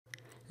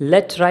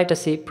Let's write a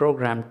C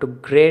program to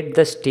grade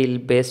the steel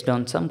based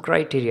on some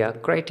criteria.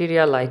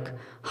 Criteria like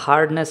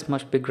hardness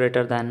must be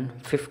greater than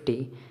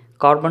 50,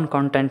 carbon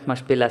content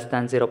must be less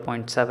than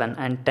 0.7,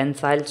 and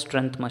tensile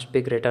strength must be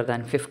greater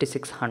than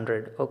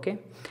 5600. Okay.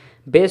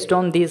 Based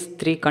on these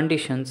three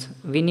conditions,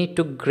 we need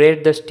to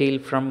grade the steel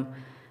from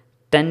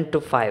 10 to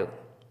 5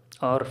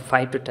 or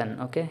 5 to 10.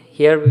 Okay.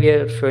 Here we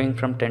are showing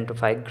from 10 to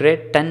 5.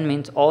 Grade 10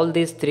 means all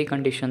these three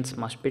conditions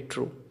must be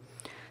true.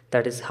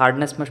 That is,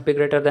 hardness must be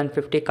greater than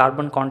 50,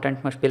 carbon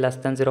content must be less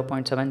than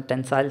 0.7,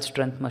 tensile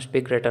strength must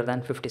be greater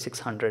than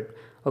 5600.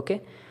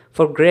 Okay.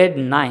 For grade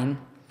 9,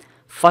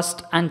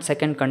 first and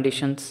second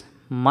conditions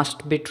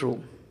must be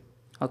true.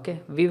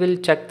 Okay. We will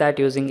check that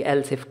using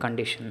else if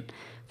condition.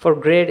 For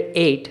grade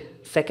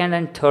 8, second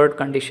and third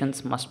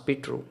conditions must be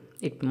true.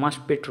 It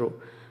must be true.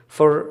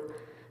 For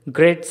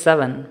grade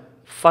 7,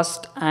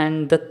 first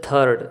and the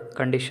third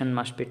condition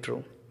must be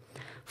true.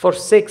 For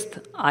sixth,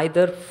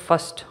 either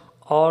first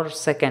or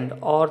second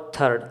or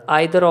third,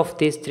 either of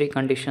these three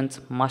conditions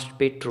must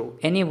be true.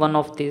 Any one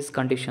of these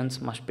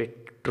conditions must be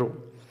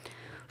true.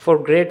 For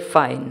grade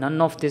 5, none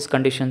of these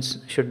conditions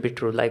should be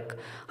true, like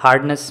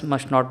hardness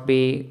must not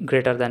be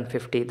greater than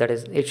 50, that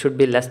is, it should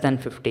be less than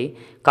 50.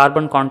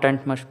 Carbon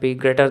content must be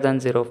greater than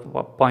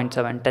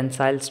 0.7.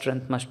 Tensile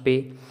strength must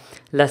be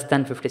less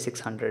than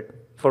 5600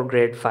 for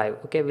grade 5.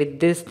 Okay, with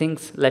these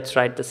things, let's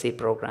write the C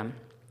program.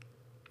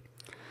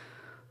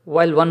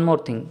 While one more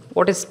thing,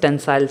 what is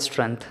tensile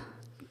strength?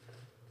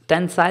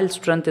 Tensile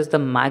strength is the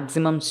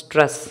maximum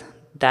stress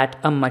that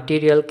a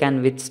material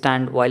can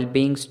withstand while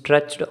being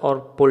stretched or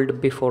pulled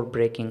before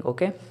breaking.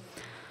 Okay,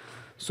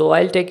 so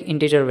I'll take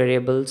integer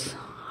variables: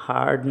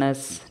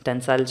 hardness,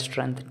 tensile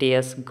strength,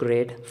 TS,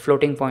 grade,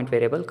 floating point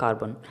variable,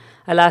 carbon.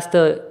 I'll ask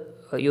the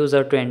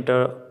user to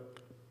enter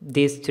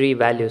these three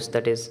values,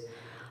 that is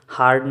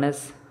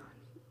hardness,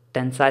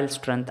 tensile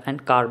strength,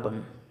 and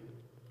carbon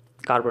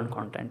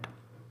content.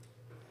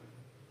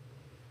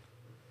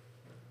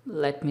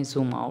 Let me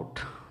zoom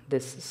out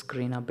this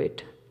screen a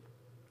bit.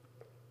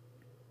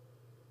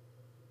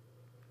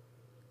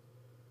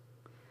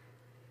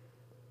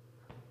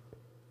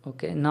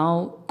 Okay,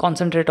 now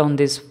concentrate on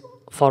these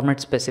format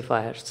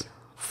specifiers.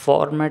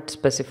 Format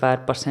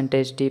specifier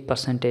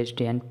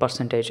 %D, and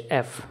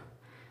 %F.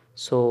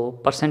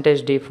 So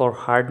 %D for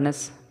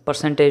hardness,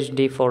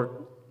 %D for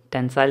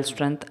tensile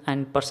strength,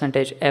 and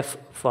 %F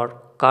for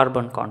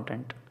carbon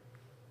content.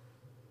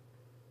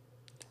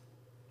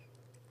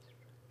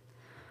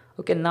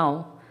 Okay,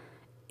 now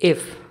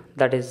if,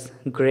 that is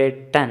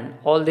grade 10,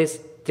 all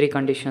these three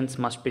conditions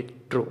must be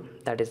true.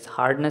 That is,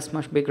 hardness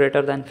must be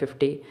greater than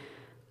 50,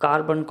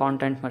 carbon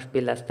content must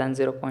be less than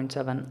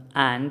 0.7,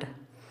 and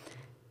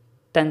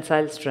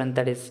tensile strength,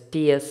 that is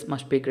TS,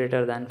 must be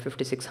greater than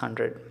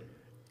 5600.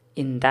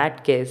 In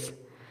that case,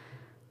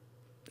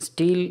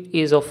 steel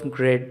is of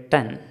grade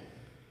 10.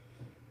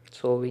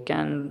 So we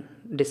can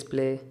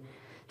display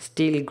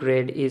steel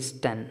grade is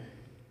 10.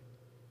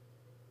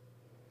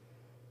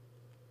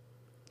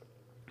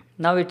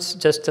 Now it's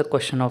just a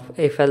question of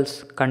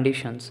if-else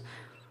conditions.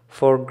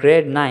 For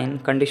grade 9,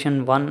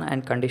 condition 1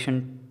 and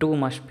condition 2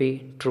 must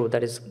be true.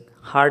 That is,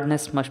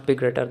 hardness must be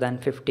greater than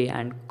 50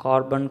 and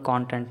carbon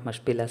content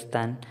must be less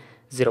than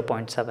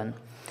 0.7.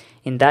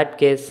 In that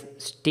case,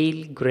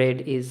 steel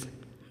grade is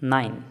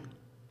 9.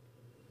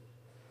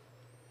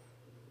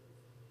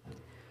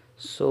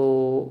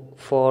 So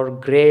for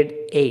grade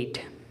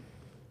 8,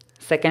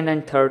 second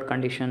and third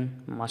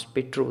condition must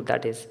be true.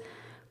 That is,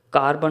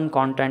 carbon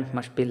content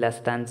must be less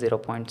than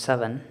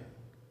 0.7,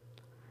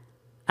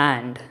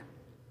 and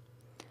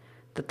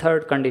the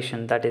third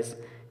condition, that is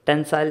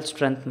tensile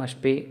strength,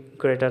 must be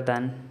greater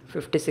than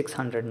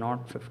 5600,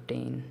 not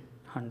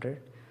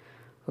 1500.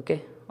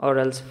 Okay, or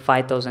else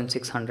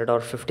 5600 or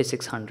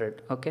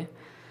 5600. Okay,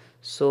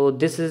 so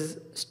this is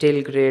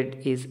steel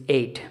grade is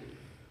 8.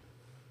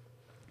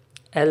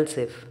 Else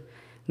if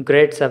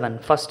grade 7,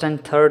 first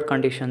and third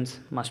conditions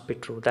must be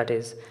true. That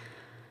is,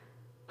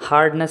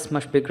 hardness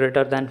must be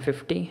greater than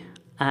 50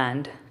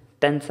 and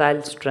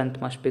tensile strength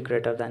must be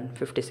greater than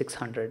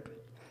 5600.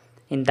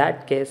 In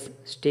that case,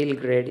 steel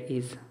grade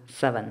is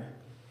 7.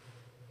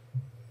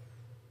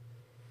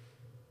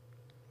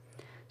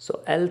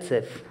 So else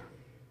if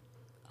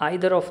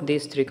either of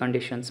these three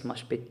conditions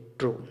must be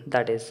true,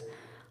 that is,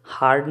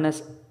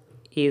 hardness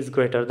is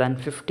greater than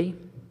 50,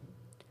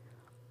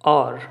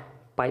 or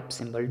pipe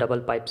symbol,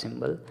 double pipe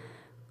symbol,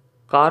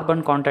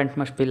 carbon content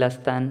must be less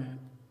than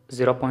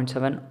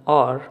 0.7,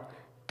 or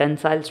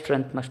tensile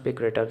strength must be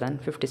greater than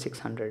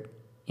 5600.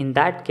 In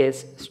that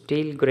case,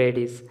 steel grade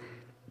is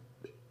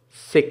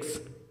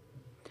 6.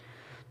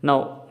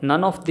 Now,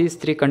 none of these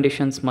three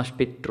conditions must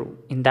be true.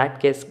 In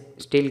that case,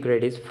 steel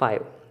grade is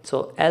 5.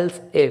 So else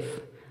if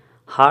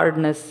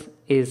hardness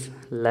is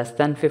less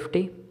than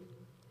 50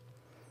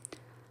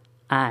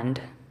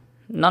 and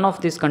none of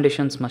these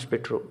conditions must be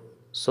true.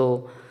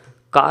 So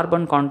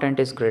carbon content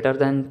is greater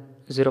than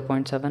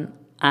 0.7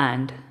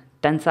 and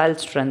tensile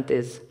strength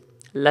is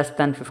less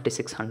than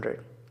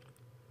 5600.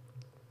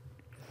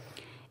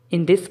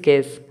 In this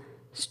case,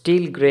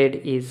 steel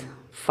grade is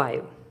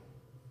 5.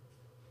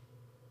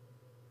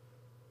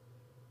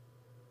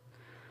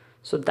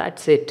 So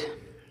that's it.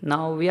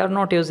 Now we are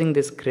not using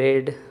this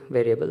grade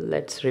variable.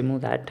 Let's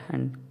remove that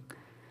and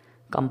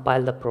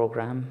compile the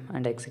program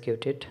and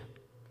execute it.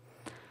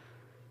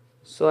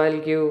 So I'll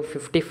give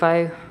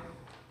 55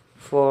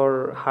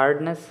 for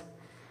hardness,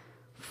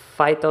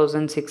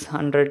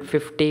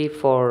 5650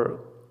 for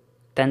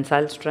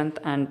tensile strength,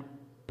 and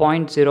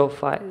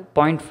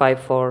 0.5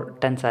 for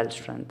tensile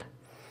strength.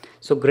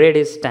 So grade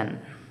is 10.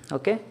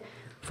 Okay.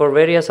 For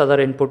various other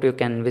input, you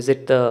can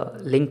visit the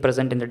link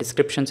present in the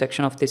description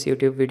section of this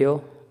YouTube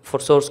video for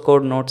source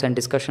code, notes, and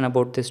discussion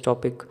about this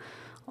topic.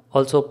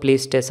 Also,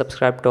 please stay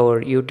subscribed to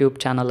our YouTube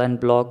channel and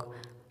blog.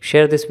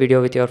 Share this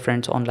video with your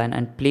friends online,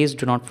 and please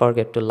do not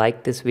forget to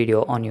like this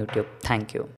video on YouTube. Thank you.